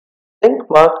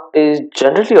mark is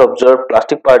generally observed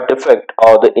plastic part defect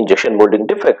or the injection molding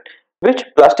defect, which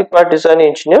plastic part design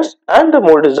engineers and the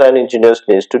mold design engineers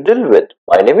needs to deal with.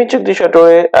 My name is Jagadish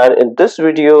Atole, and in this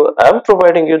video I am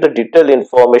providing you the detailed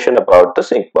information about the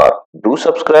sync mark. Do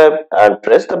subscribe and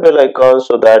press the bell icon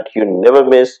so that you never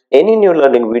miss any new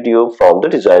learning video from the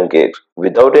Designgekz.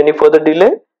 Without any further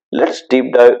delay, let's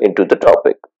deep dive into the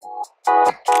topic.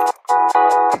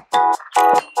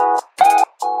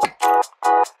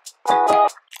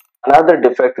 Another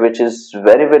defect which is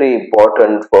very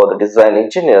important for the design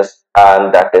engineers,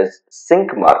 and that is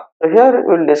sync mark. So here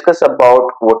we'll discuss about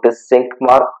what is sync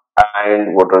mark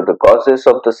and what are the causes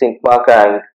of the sync mark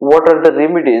and what are the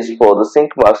remedies for the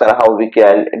sync marks and how we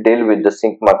can deal with the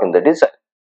sync mark in the design.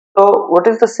 So what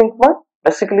is the sync mark?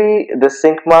 Basically, the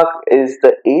sync mark is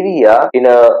the area in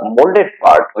a molded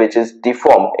part which is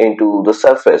deformed into the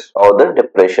surface or the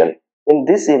depression. In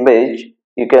this image,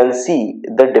 you can see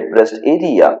the depressed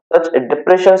area. Such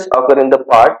depressions occur in the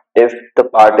part if the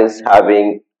part is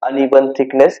having uneven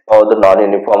thickness or the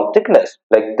non-uniform thickness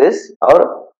like this,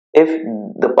 or if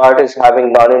the part is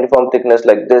having non-uniform thickness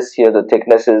like this, here the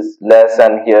thickness is less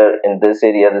and here in this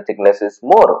area the thickness is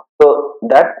more. So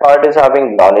that part is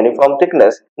having non-uniform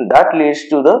thickness, that leads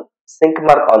to the sink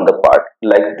mark on the part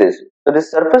like this. So the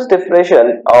surface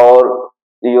depression or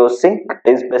your sink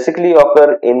is basically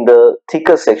occur in the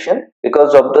thicker section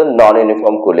because of the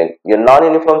non-uniform cooling. Your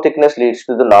non-uniform thickness leads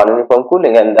to the non-uniform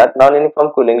cooling, and that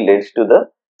non-uniform cooling leads to the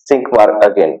sink mark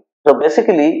again. So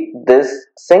basically this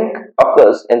sink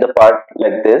occurs in the part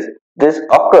like this. This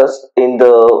occurs in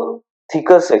the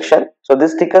thicker section. So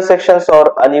this thicker sections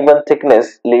or uneven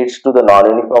thickness leads to the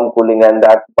non-uniform cooling and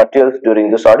that materials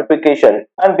during the solidification,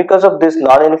 and because of this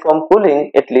non-uniform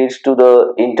cooling it leads to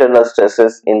the internal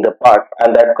stresses in the part,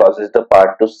 and that causes the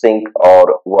part to sink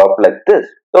or warp like this.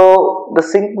 So the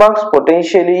sink marks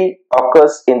potentially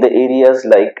occurs in the areas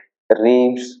like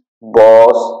ribs,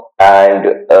 bores, and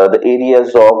the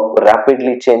areas of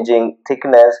rapidly changing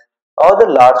thickness or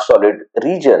the large solid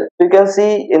region. You can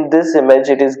see in this image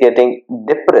it is getting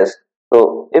depressed.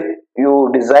 So if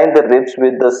you design the ribs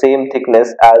with the same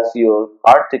thickness as your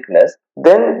part thickness,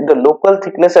 then the local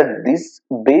thickness at this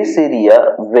base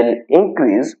area will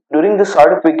increase. During the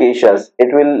solidifications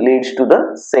it will lead to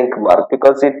the sink mark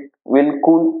because it will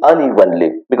cool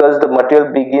unevenly, because the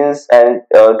material begins and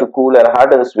to cool and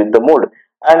hardens with the mold,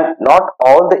 and not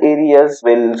all the areas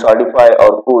will solidify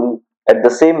or cool at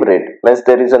the same rate, means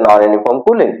there is a non-uniform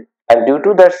cooling, and due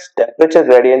to that temperature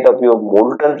gradient of your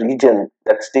molten region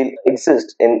that still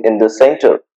exists in the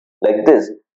center like this,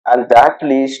 and that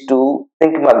leads to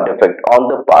sink mark defect on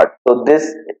the part. So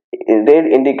this red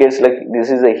indicates like this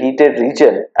is a heated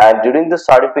region, and during the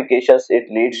solidifications it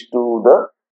leads to the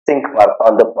sink mark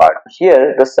on the part.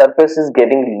 Here the surface is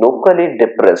getting locally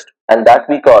depressed, and that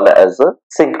we call as a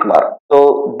sink mark.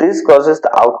 So this causes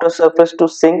the outer surface to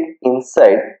sink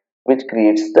inside, which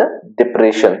creates the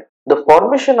depression. The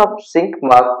formation of sink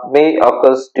mark may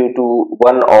occur due to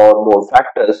one or more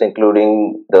factors,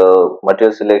 including the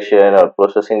material selection or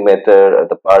processing method or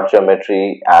the part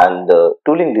geometry and the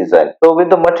tooling design. So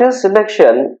with the material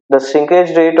selection, the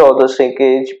shrinkage rate or the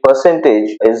shrinkage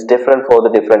percentage is different for the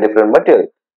different material.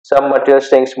 Some materials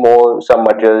shrinks more, some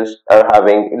materials are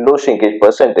having low shrinkage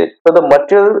percentage. So the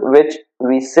material which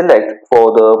we select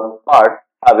for the part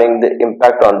having the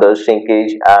impact on the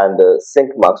shrinkage and the sink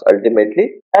marks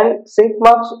ultimately. And sink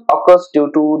marks occurs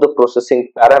due to the processing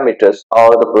parameters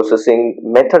or the processing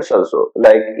methods also,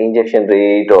 like injection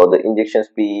rate or the injection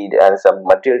speed and some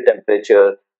material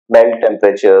temperature, melt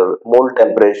temperature, mold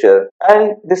temperature.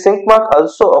 And the sink mark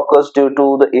also occurs due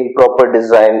to the improper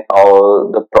design or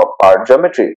the part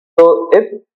geometry. So if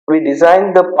we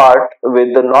design the part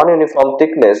with the non-uniform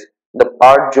thickness, the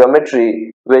part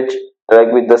geometry which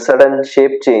like with the sudden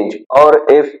shape change, or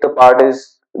if the part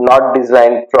is not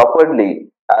designed properly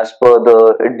as per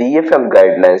the DFM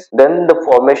guidelines, then the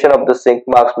formation of the sink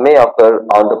marks may occur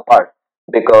on the part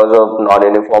because of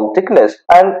non-uniform thickness.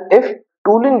 And if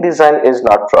tooling design is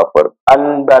not proper,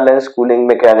 unbalanced cooling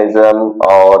mechanism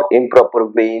or improper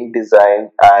vane design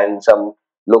and some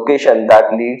location,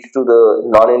 that leads to the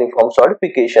non-uniform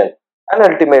solidification and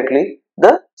ultimately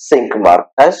the sink mark.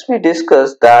 As we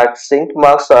discussed that sink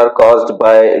marks are caused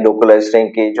by localized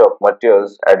shrinkage of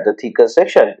materials at the thicker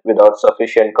section without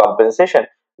sufficient compensation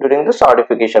during the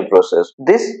solidification process.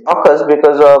 This occurs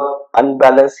because of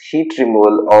unbalanced heat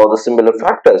removal or the similar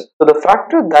factors. So the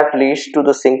factor that leads to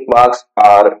the sink marks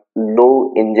are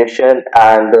low injection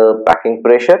and packing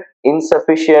pressure,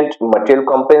 insufficient material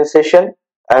compensation,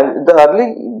 And the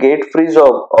early gate freeze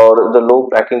or the low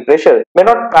packing pressure may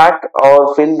not pack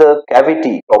or fill the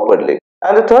cavity properly.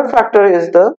 And the third factor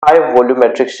is the high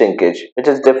volumetric shrinkage, which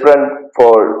is different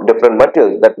for different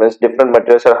materials. That means different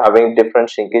materials are having different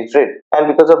shrinkage rate. And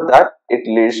because of that, it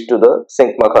leads to the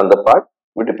sink mark on the part,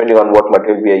 depending on what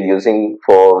material we are using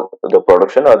for the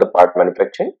production or the part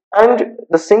manufacturing. And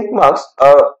the sink marks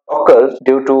occurs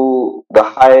due to the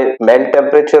high melt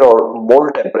temperature or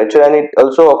mold temperature, and it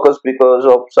also occurs because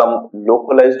of some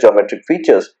localized geometric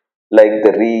features like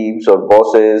the reefs or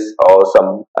bosses or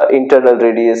some internal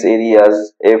radius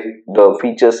areas. If the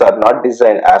features are not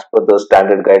designed as per the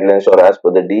standard guidelines or as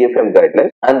per the DFM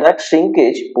guidelines, and that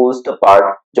shrinkage pulls the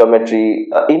part geometry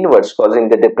inwards, causing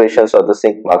the depressions or the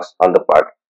sink marks on the part.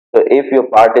 So if your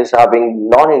part is having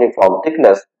non-uniform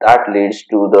thickness, that leads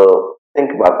to the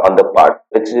sink mark on the part,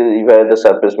 which is where the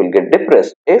surface will get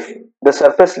depressed. If the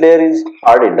surface layer is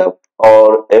hard enough,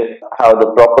 or if have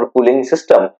the proper cooling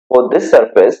system for this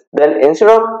surface, then instead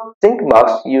of sink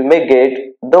marks, you may get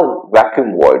the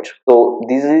vacuum void. So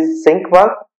this is sink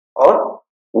mark or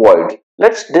void.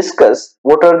 Let's discuss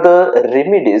what are the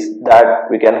remedies that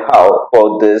we can have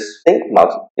for this sink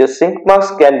marks. Your sink marks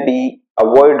can be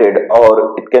avoided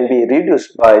or it can be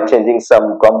reduced by changing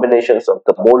some combinations of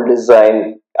the mold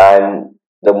design and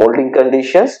the molding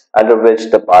conditions under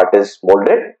which the part is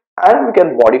molded, and we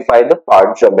can modify the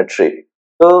part geometry.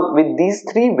 So with these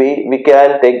three ways, we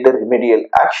can take the remedial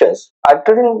actions.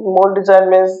 Altering mold design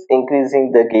means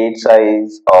increasing the gate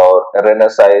size or runner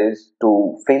size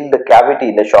to fill the cavity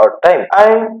in a short time,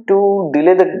 and to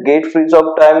delay the gate freeze of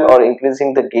time or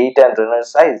increasing the gate and runner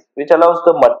size, which allows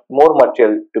the more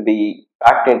material to be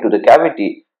packed into the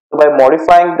cavity. So by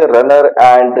modifying the runner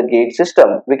and the gate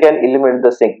system, we can eliminate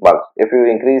the sink marks. If you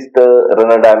increase the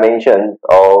runner dimension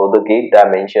or the gate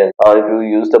dimension, or if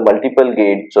you use the multiple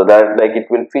gate, so that like it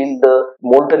will fill the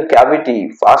molten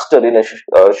cavity faster in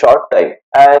a short time.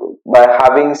 And by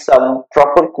having some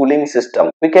proper cooling system,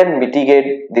 we can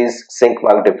mitigate this sink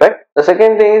mark defect. The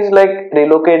second thing is like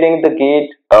relocating the gate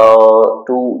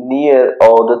to near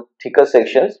or the thicker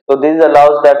sections. So this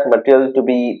allows that material to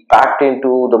be packed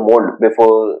into the mold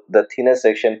before the thinner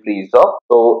section frees off.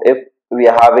 So if we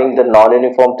are having the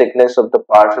non-uniform thickness of the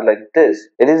parts like this,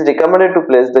 it is recommended to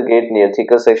place the gate near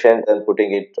thicker section and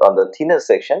putting it on the thinner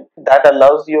section. That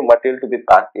allows your material to be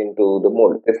packed into the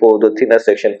mold before the thinner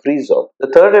section frees off. The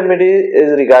third remedy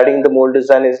is regarding the mold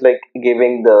design is like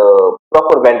giving the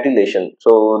proper ventilation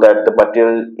so that the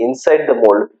material inside the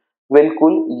mold will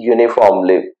cool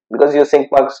uniformly, because your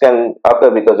sink marks can occur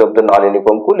because of the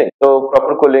non-uniform cooling. So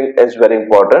proper cooling is very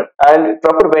important, and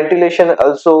proper ventilation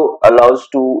also allows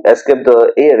to escape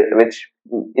the air which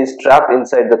is trapped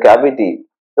inside the cavity.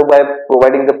 So by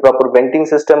providing the proper venting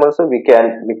system also, we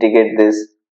can mitigate this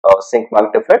sink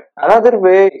mark defect. Another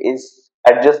way is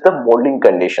adjust the molding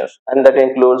conditions, and that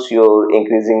includes your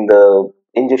increasing the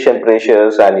injection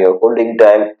pressures and your holding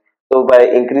time. So by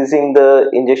increasing the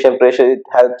injection pressure, it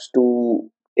helps to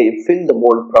fill the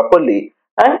mold properly,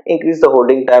 and increase the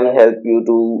holding time help you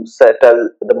to settle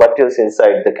the materials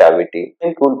inside the cavity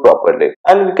and cool properly.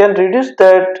 And we can reduce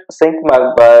that sink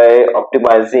mark by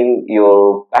optimizing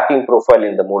your packing profile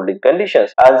in the molding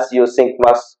conditions, as your sink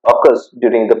marks occurs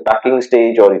during the packing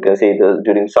stage, or you can say the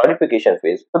during solidification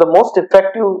phase. So the most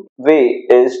effective way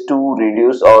is to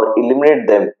reduce or eliminate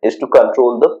them is to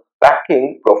control the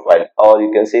packing profile, or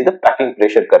you can say the packing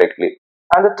pressure correctly.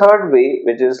 And the third way,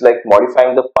 which is like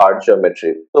modifying the part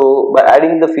geometry. So by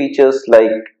adding the features like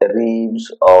reams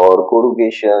or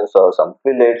corrugations or some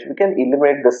fillets, we can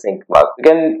eliminate the sink mark. We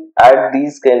can add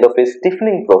these kind of a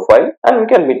stiffening profile, and we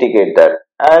can mitigate that.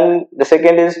 And the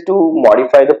second is to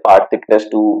modify the part thickness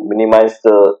to minimize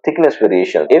the thickness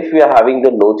variation. If we are having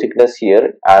the low thickness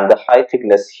here and the high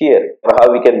thickness here,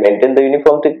 how we can maintain the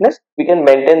uniform thickness? We can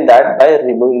maintain that by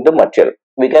removing the material.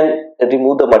 We can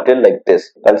remove the material like this.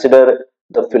 Consider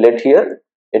the fillet here,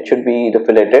 it should be the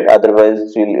filleted,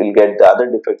 otherwise you'll get the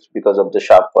other defects because of the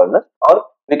sharp corner. Or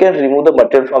we can remove the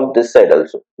material from this side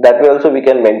also. That way also we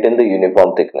can maintain the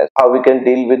uniform thickness. How we can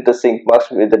deal with the sink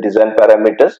marks with the design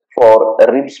parameters for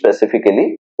rib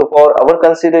specifically. So for our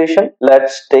consideration,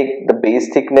 let's take the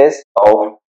base thickness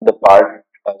of the part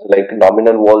like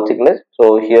nominal wall thickness.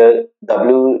 So here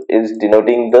W is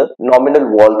denoting the nominal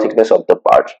wall thickness of the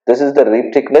part. This is the rib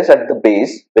thickness at the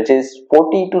base, which is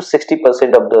 40 to 60%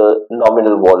 of the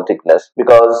nominal wall thickness,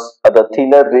 because the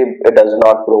thinner rib does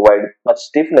not provide much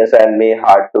stiffness and may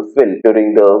hard to fill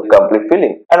during the complete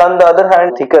filling. And on the other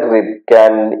hand, thicker rib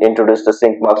can introduce the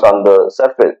sink marks on the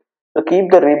surface. So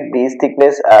keep the rib base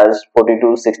thickness as 40 to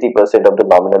 60% of the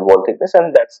nominal wall thickness,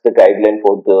 and that's the guideline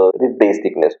for the rib base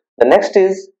thickness. The next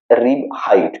is rib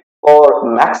height.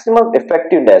 For maximum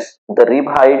effectiveness, the rib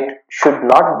height should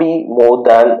not be more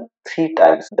than 3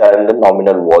 times than the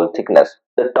nominal wall thickness.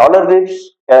 The taller ribs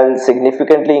can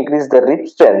significantly increase the rib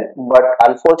strength, but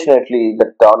unfortunately,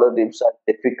 the taller ribs are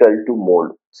difficult to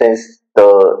mold since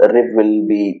the rib will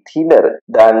be thinner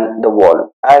than the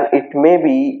wall and it may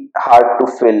be hard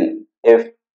to fill if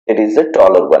it is a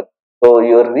taller one. So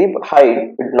your rib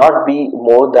height should not be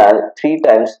more than 3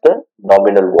 times the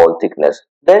nominal wall thickness.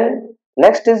 Then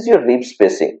next is your rib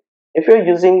spacing. If you're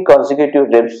using consecutive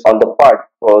ribs on the part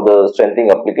for the strengthening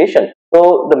application,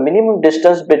 so the minimum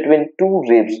distance between two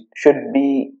ribs should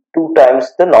be 2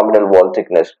 times the nominal wall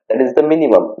thickness. That is the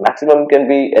minimum. Maximum can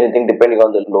be anything depending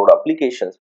on the load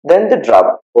applications. Then the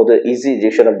draft for the easy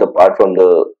ejection of the part from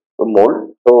the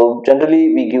mold. So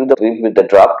generally we give the rib with the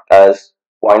draft as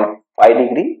zero point 0.5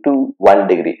 degree to 1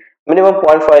 degree. Minimum zero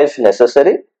point 0.5 is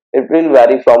necessary. It will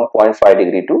vary from zero point 0.5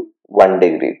 degree to 1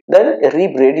 degree. Then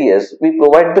rib radius, we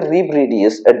provide the rib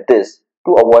radius at this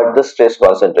to avoid the stress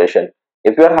concentration.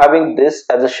 If you are having this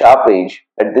as a sharp edge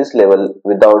at this level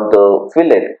without the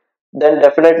fillet, then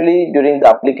definitely during the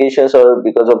applications or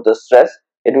because of the stress,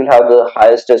 it will have the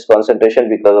highest stress concentration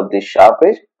because of the sharp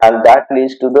edge, and that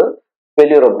leads to the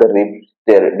failure of the rib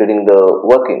there during the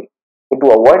working. So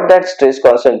to avoid that stress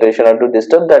concentration or to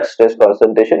disturb that stress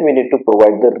concentration, we need to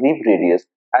provide the rib radius,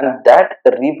 and that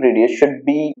rib radius should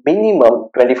be minimum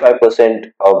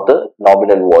 25% of the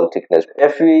nominal wall thickness.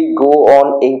 If we go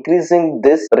on increasing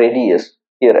this radius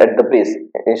here at the base,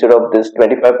 instead of this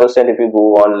 25%, if we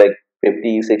go on like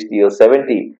 50, 60 or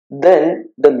 70, then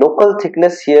the local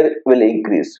thickness here will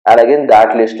increase, and again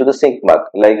that leads to the sink mark.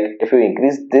 Like if you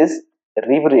increase this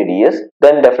rib radius,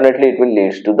 then definitely it will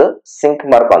lead to the sink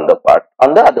mark on the part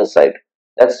on the other side.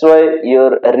 That's why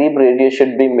your rib radius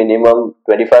should be minimum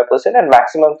 25% and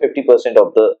maximum 50%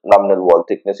 of the nominal wall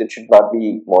thickness. It should not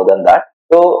be more than that.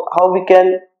 So how we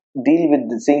can deal with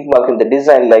the sink mark in the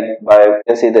design, like by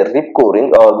say the rib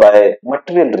coring or by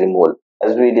material removal,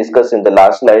 as we discussed in the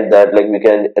last slide, that like we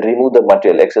can remove the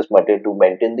material, excess material, to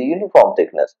maintain the uniform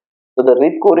thickness. So the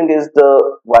rib coring is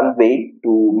the one way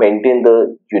to maintain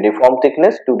the uniform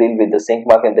thickness to deal with the sink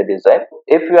mark in the design.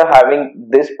 If you are having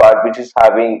this part which is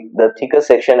having the thicker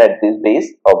section at this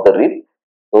base of the rib,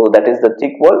 so that is the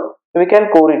thick wall, we can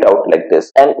core it out like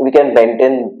this and we can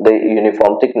maintain the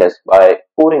uniform thickness by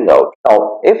coring out.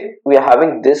 Now if we are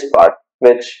having this part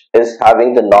which is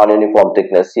having the non-uniform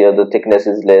thickness, here the thickness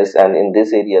is less and in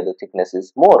this area the thickness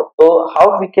is more, so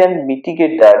how we can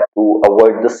mitigate that to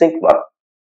avoid the sink mark?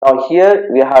 Now here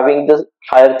we are having the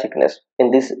higher thickness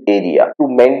in this area. To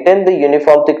maintain the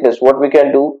uniform thickness, what we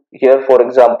can do here, for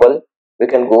example, we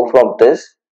can go from this,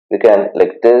 we can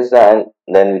like this, and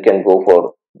then we can go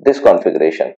for this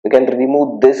configuration. We can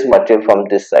remove this material from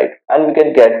this side and we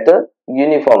can get the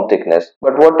uniform thickness.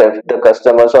 But what if the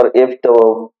customers, or if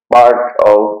the part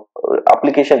of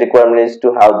application requirement is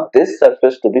to have this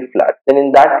surface to be flat, then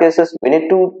in that cases we need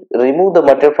to remove the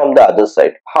material from the other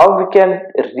side. How we can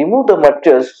remove the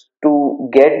materials to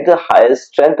get the highest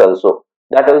strength also,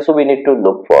 that also we need to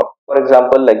look for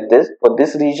example, like this, for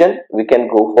this region we can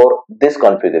go for this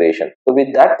configuration. So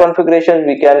with that configuration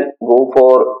we can go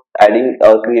for adding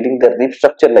or creating the rib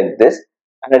structure like this,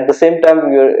 and at the same time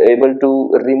we are able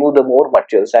to remove the more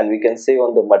materials and we can save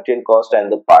on the material cost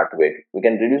and the part weight. We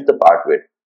can reduce the part weight,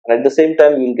 and at the same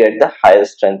time we will get the higher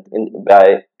strength in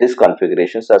by this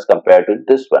configurations as compared to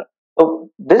this one. So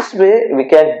this way we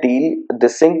can deal the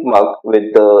sink mark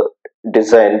with the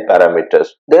design parameters.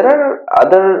 There are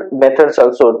other methods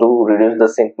also to reduce the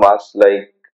sink marks,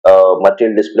 like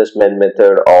material displacement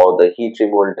method or the heat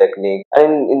removal technique.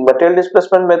 And in material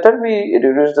displacement method, we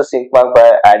reduce the sink mark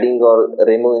by adding or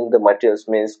removing the materials,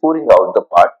 means scoring out the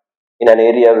part in an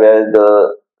area where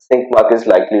the sink mark is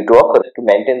likely to occur to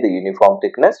maintain the uniform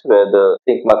thickness where the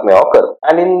sink mark may occur.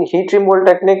 And in heat removal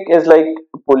technique is like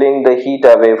pulling the heat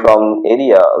away from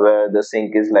area where the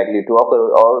sink is likely to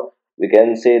occur, or we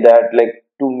can say that like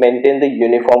to maintain the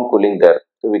uniform cooling there.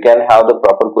 So we can have the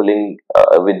proper cooling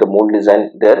with the mold design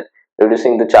there,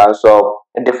 reducing the chance of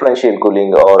differential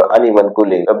cooling or uneven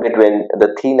cooling between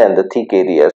the thin and the thick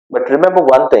areas. But remember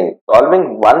one thing,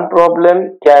 solving one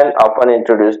problem can often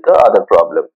introduce the other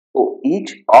problem. So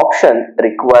each option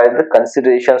requires the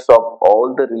considerations of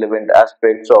all the relevant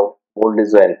aspects of mold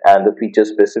design and the feature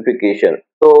specification.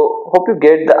 So hope you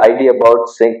get the idea about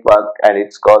sink mark and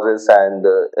its causes and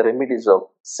the remedies of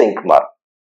sink mark.